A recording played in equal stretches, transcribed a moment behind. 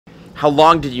How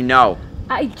long did you know?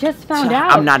 I just found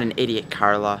out. I'm not an idiot,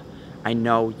 Carla. I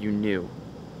know you knew.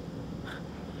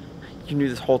 You knew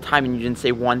this whole time and you didn't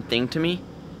say one thing to me?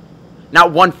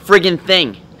 Not one friggin'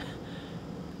 thing! You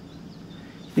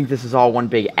think this is all one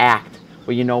big act.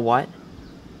 Well, you know what?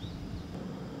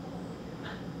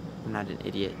 I'm not an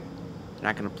idiot. You're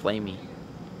not gonna play me.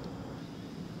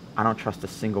 I don't trust a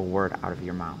single word out of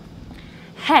your mouth.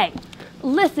 Hey,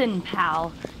 listen,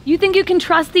 pal. You think you can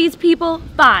trust these people?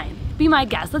 Fine. Be my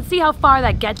guest. Let's see how far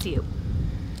that gets you.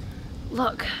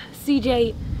 Look,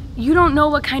 CJ, you don't know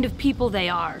what kind of people they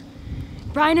are.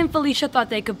 Brian and Felicia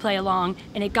thought they could play along,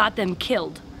 and it got them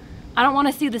killed. I don't want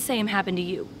to see the same happen to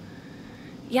you.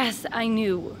 Yes, I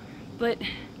knew, but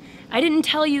I didn't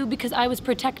tell you because I was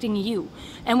protecting you.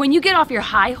 And when you get off your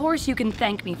high horse, you can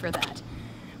thank me for that.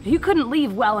 You couldn't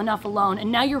leave well enough alone,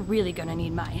 and now you're really gonna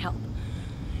need my help.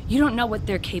 You don't know what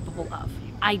they're capable of.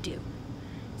 I do.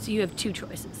 So you have two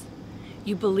choices.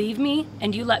 You believe me,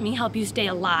 and you let me help you stay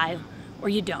alive, or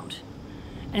you don't.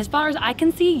 And as far as I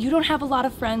can see, you don't have a lot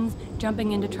of friends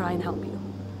jumping in to try and help you.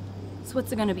 So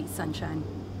what's it gonna be, sunshine?